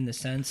me, in the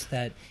sense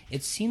that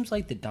it seems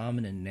like the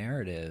dominant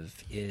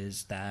narrative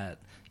is that,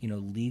 you know,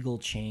 legal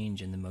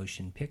change in the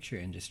motion picture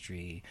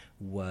industry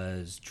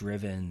was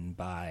driven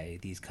by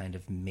these kind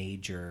of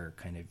major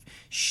kind of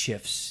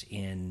shifts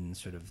in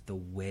sort of the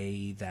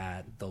way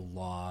that the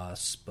law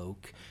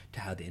spoke to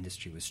how the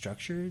industry was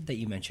structured that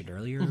you mentioned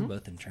earlier,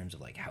 both in terms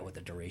of like what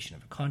the duration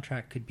of a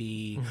contract could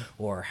be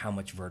or how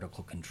much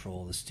vertical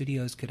control the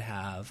studios could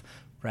have,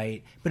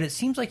 right? But it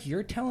seems like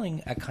you're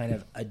telling a kind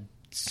of a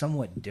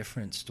somewhat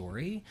different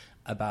story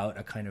about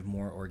a kind of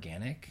more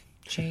organic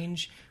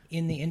change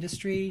in the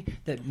industry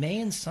that may,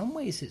 in some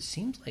ways, it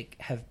seems like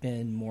have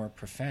been more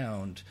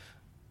profound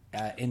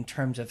in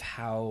terms of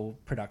how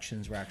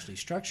productions were actually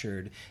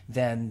structured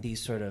than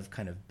these sort of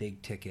kind of big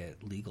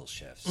ticket legal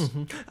shifts.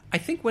 I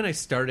think when I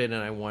started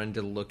and I wanted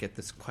to look at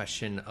this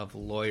question of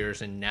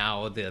lawyers and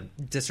now the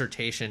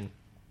dissertation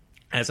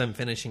as I'm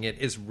finishing it,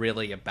 is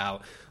really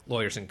about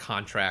lawyers and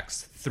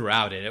contracts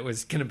throughout it. It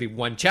was going to be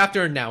one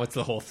chapter, and now it's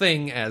the whole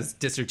thing as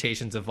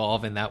dissertations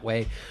evolve in that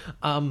way,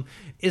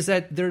 is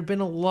that there had been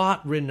a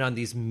lot written on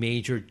these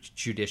major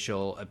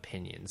judicial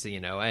opinions.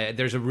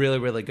 There's a really,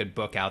 really good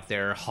book out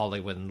there,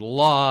 Hollywood and the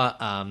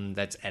Law,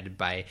 that's edited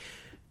by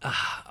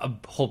a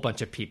whole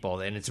bunch of people,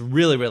 and it's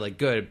really, really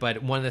good.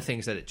 But one of the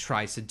things that it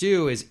tries to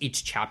do is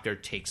each chapter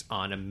takes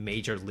on a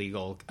major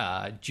legal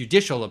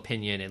judicial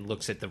opinion and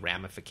looks at the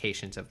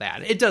ramifications of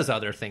that. It does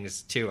other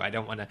things too. I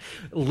don't want to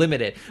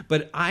limit it,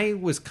 but I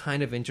was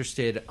kind of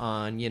interested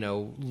on,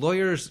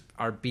 lawyers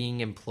are being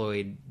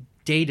employed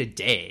day to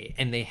day,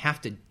 and they have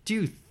to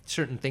do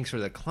certain things for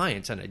the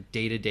clients on a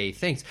day-to-day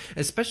things,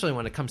 especially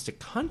when it comes to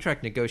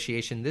contract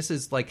negotiation. This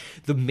is like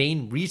the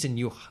main reason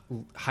you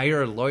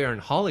hire a lawyer in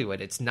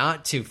Hollywood. It's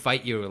not to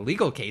fight your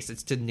legal case,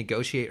 it's to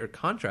negotiate your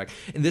contract.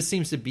 And this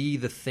seems to be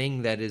the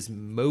thing that is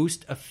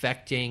most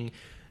affecting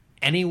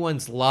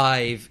anyone's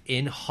life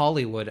in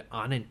Hollywood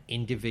on an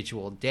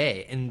individual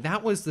day. And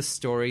that was the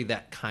story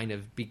that kind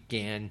of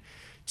began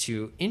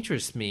to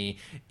interest me,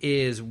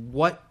 is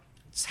what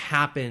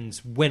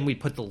happens when we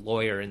put the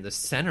lawyer in the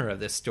center of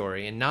this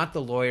story, and not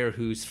the lawyer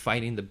who's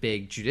fighting the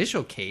big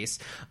judicial case,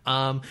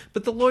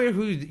 but the lawyer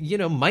who,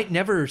 might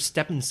never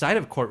step inside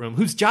of a courtroom,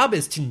 whose job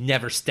is to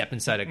never step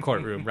inside a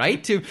courtroom,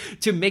 right?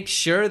 To make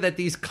sure that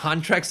these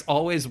contracts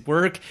always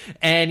work.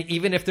 And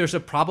even if there's a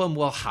problem,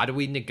 well, how do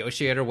we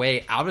negotiate our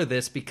way out of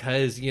this?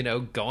 Because,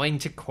 going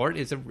to court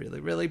is a really,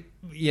 really,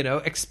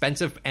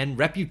 expensive and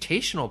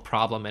reputational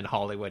problem in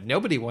Hollywood.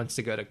 Nobody wants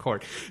to go to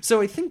court. So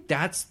I think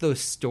that's the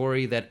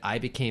story that I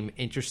became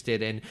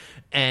interested in,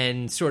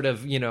 and sort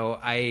of,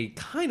 I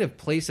kind of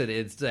place it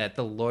as that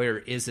the lawyer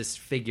is this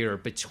figure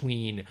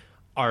between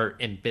art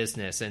and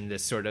business, and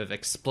this sort of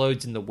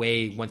explodes in the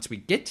way once we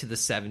get to the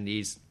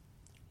 70s,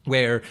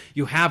 where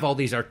you have all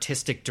these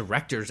artistic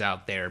directors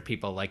out there,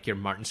 people like your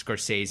Martin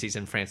Scorsese's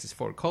and Francis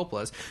Ford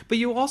Coppola's, but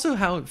you also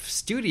have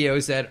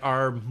studios that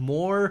are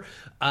more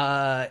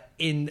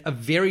in a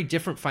very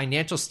different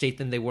financial state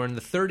than they were in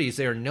the 30s.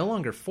 They are no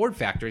longer Ford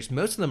factories.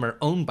 Most of them are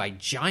owned by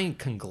giant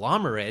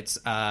conglomerates.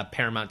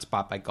 Paramount's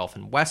bought by Gulf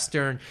and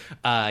Western,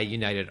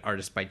 United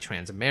Artists by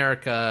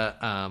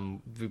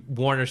Transamerica,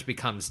 Warner's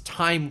becomes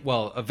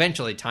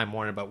eventually Time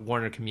Warner, but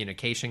Warner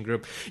Communication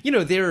Group.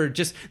 They're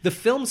just, the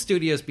film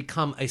studios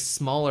become a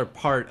smaller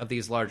part of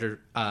these larger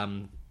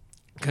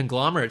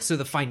conglomerates, so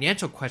the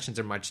financial questions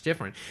are much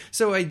different.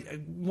 So I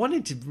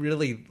wanted to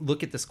really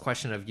look at this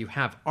question of, you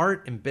have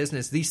art and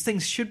business. These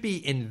things should be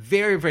in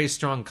very, very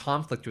strong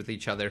conflict with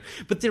each other,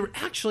 but they're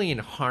actually in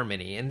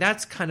harmony. And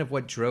that's kind of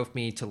what drove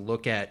me to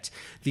look at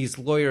these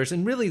lawyers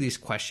and really these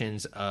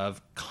questions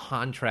of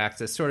contracts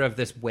as sort of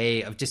this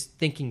way of just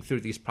thinking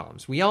through these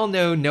problems. We all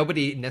know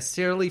nobody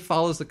necessarily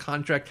follows the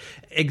contract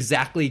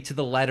exactly to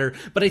the letter,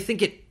 but I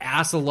think it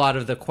asks a lot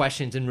of the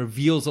questions and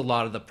reveals a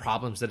lot of the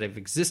problems that have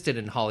existed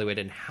in Hollywood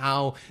and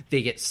how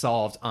they get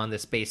solved on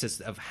this basis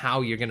of how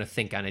you're going to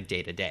think on a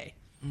day-to-day.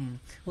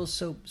 Well,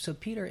 so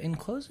Peter, in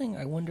closing,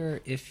 I wonder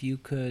if you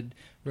could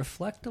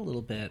reflect a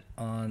little bit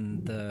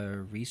on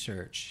the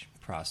research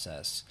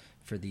process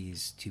for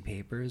these two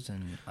papers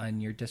and on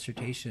your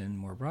dissertation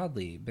more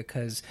broadly,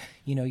 because,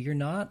 you're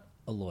not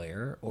a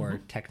lawyer or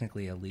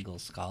technically a legal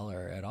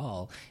scholar at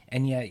all,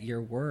 and yet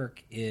your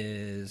work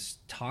is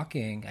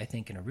talking, I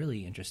think, in a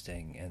really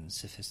interesting and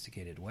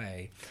sophisticated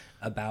way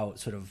about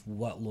sort of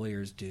what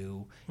lawyers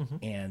do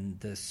and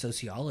the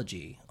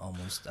sociology,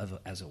 almost of,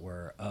 as it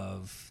were,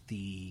 of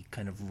the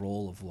kind of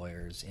role of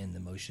lawyers in the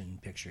motion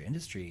picture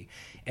industry.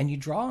 And you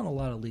draw on a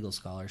lot of legal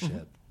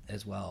scholarship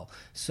as well.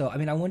 So,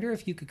 I wonder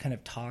if you could kind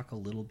of talk a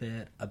little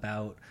bit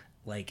about,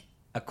 like,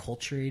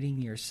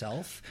 acculturating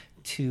yourself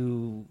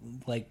to,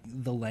 like,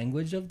 the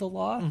language of the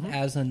law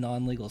as a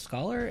non-legal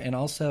scholar, and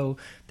also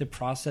the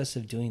process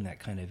of doing that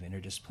kind of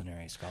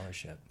interdisciplinary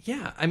scholarship.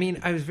 Yeah,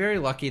 I was very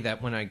lucky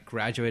that when I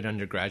graduated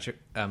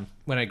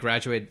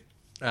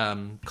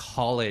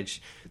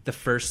college, the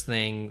first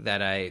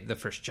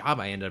job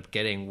I ended up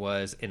getting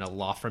was in a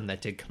law firm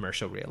that did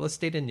commercial real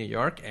estate in New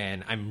York.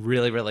 And I'm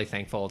really, really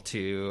thankful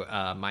to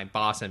my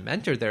boss and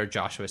mentor there,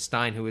 Joshua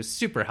Stein, who was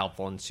super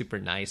helpful and super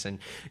nice. And,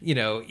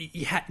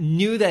 he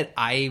knew that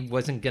I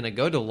wasn't going to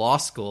go to law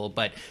school,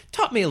 but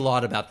taught me a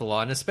lot about the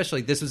law. And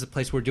especially, this was a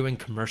place where doing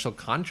commercial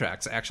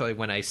contracts. Actually,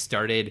 when I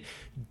started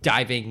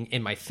diving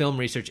in my film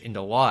research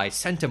into law, I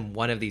sent him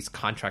one of these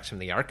contracts from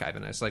the archive.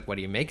 And I was like, what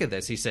do you make of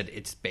this? He said,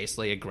 it's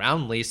basically a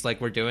ground lease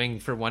like we're doing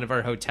for one of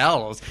our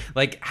hotels.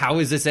 Like, how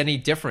is this any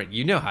different?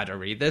 You know how to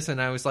read this. And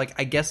I was like,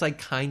 I guess I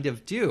kind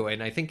of do.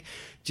 And I think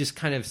just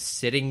kind of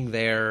sitting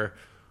there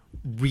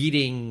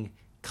reading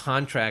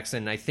contracts,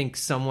 and I think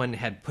someone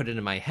had put it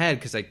in my head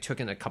because I took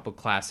in a couple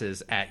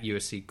classes at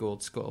USC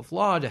Gould School of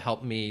Law to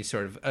help me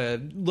sort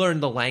of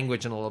learn the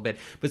language in a little bit.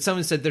 But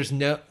someone said there's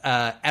no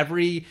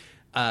every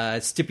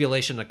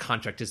stipulation of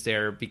contract is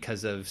there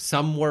because of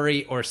some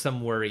worry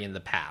in the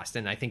past.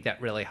 And I think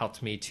that really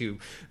helped me to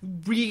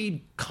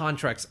read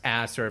contracts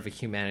as sort of a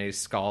humanities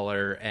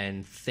scholar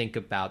and think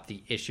about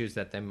the issues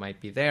that they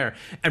might be there.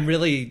 I'm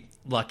really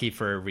lucky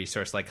for a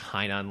resource like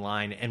Hein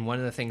Online. And one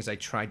of the things I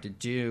tried to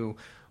do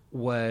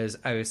was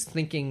I was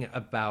thinking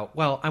about,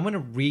 well, I want to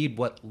read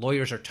what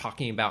lawyers are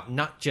talking about,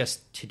 not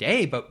just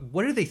today, but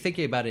what are they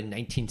thinking about in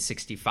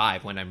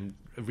 1965 when I'm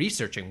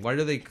researching? What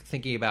are they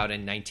thinking about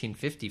in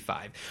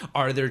 1955?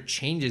 Are there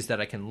changes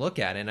that I can look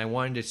at? And I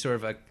wanted to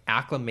sort of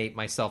acclimate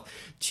myself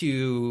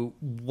to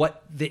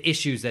what the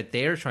issues that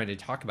they're trying to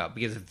talk about,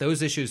 because if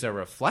those issues are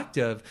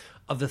reflective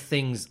of the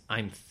things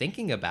I'm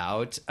thinking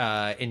about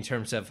in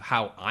terms of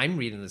how I'm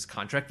reading this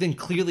contract, then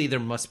clearly there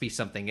must be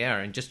something there.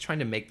 And just trying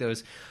to make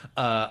those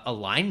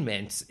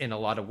alignments in a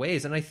lot of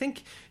ways. And I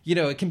think,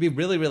 it can be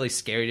really, really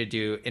scary to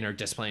do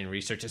interdisciplinary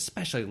research,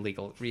 especially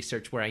legal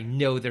research, where I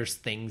know there's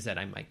things that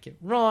I might get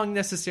wrong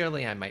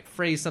necessarily. I might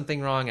phrase something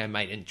wrong. I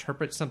might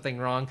interpret something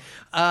wrong.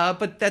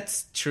 But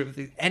that's true.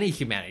 Any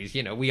humanities,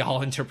 we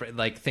all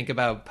interpret, think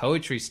about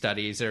poetry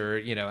studies or,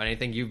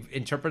 anything. You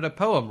interpret a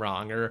poem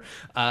wrong, or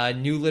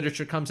new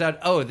literature comes out,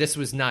 oh, this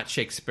was not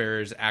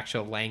Shakespeare's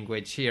actual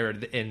language here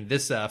in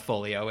this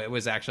folio. It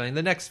was actually in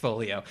the next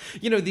folio.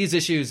 These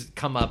issues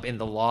come up in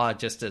the law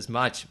just as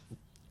much.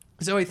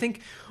 So I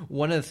think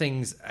one of the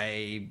things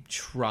I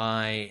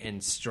try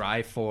and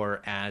strive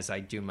for as I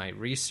do my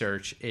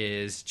research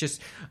is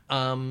just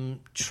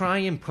try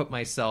and put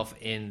myself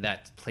in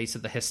that place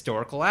of the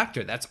historical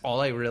actor. That's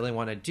all I really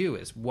want to do,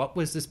 is what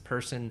was this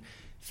person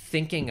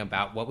thinking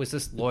about? What was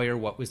this lawyer,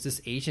 what was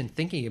this agent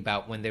thinking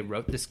about when they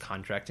wrote this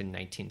contract in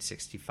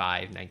 1965,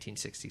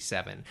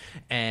 1967?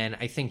 And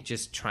I think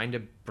just trying to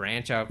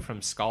branch out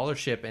from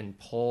scholarship and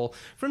pull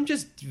from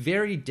just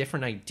very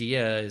different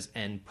ideas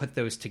and put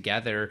those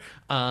together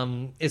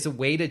is a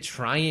way to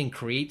try and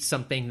create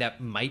something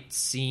that might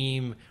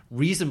seem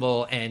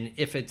reasonable, and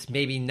if it's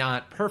maybe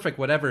not perfect,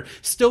 whatever,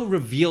 still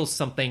reveals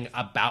something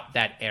about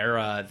that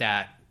era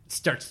that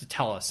starts to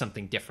tell us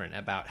something different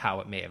about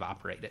how it may have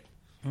operated.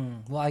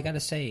 Well, I got to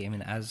say,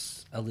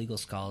 as a legal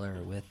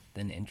scholar with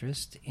an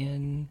interest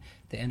in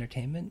the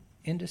entertainment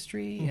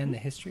industry and the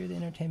history of the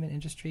entertainment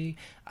industry,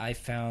 I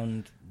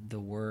found the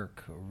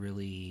work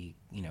really,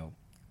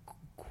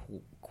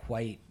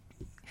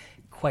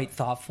 quite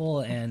thoughtful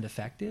and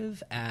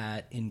effective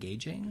at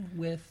engaging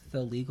with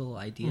the legal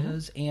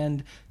ideas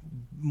and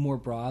more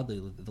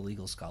broadly the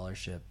legal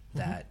scholarship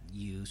that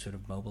you sort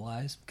of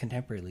mobilize,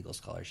 contemporary legal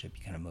scholarship,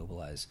 you kind of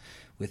mobilize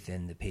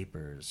within the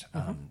papers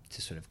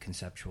to sort of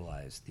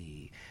conceptualize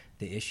the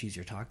issues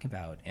you're talking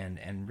about.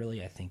 And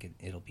really I think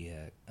it'll be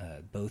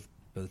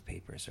both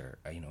papers are,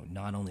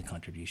 not only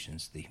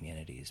contributions to the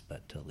humanities,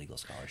 but to legal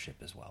scholarship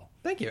as well.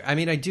 Thank you.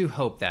 I do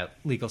hope that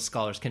legal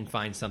scholars can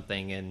find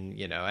something. And,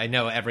 I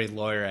know every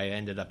lawyer I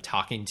ended up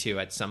talking to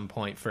at some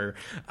point for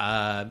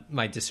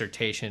my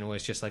dissertation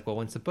was just like, well,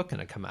 when's the book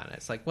going to come out? And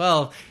it's like,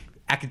 well,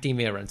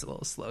 academia runs a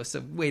little slow,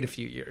 so wait a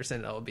few years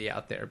and it'll be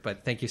out there.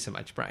 But thank you so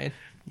much, Brian.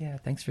 Yeah,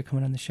 thanks for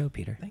coming on the show,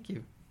 Peter. Thank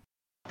you.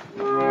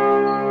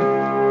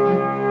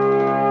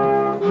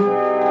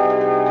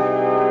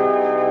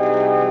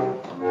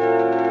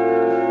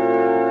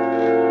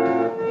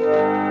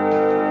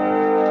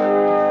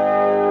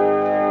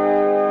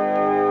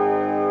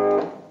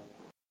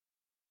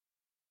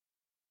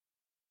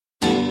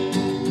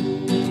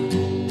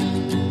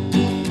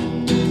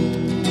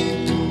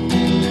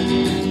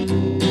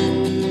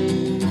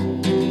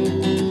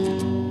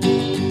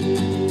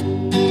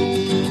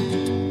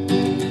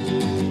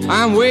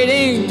 I'm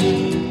waiting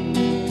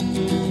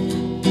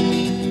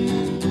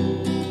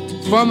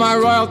for my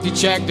royalty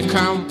check to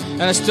come,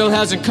 and it still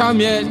hasn't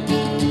come yet.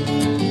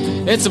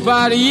 It's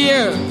about a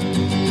year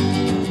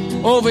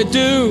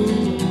overdue.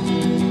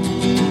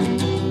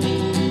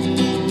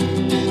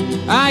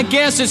 I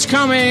guess it's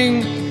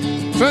coming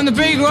from the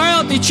big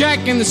royalty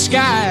check in the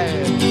sky.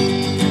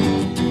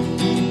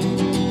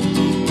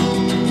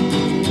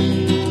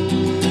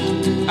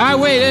 I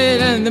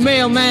waited and the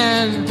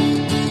mailman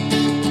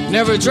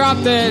never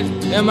dropped it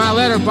in my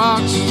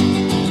letterbox.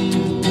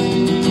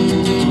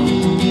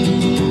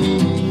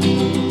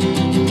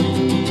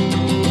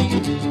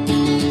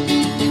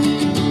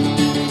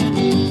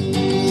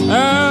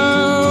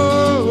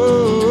 Oh,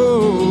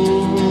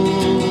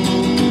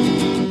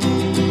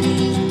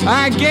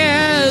 I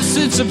guess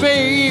it's a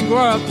big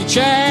royalty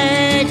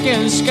check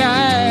in the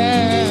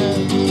sky.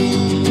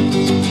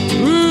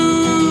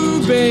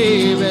 Ooh,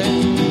 baby.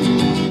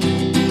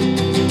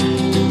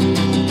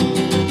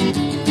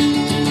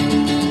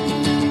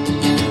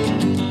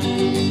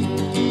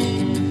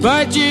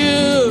 But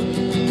you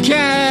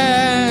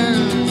can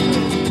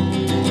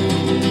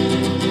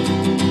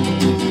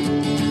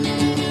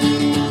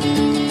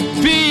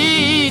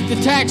beat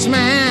the tax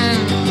man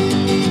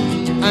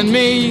and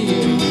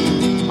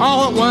me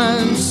all at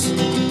once.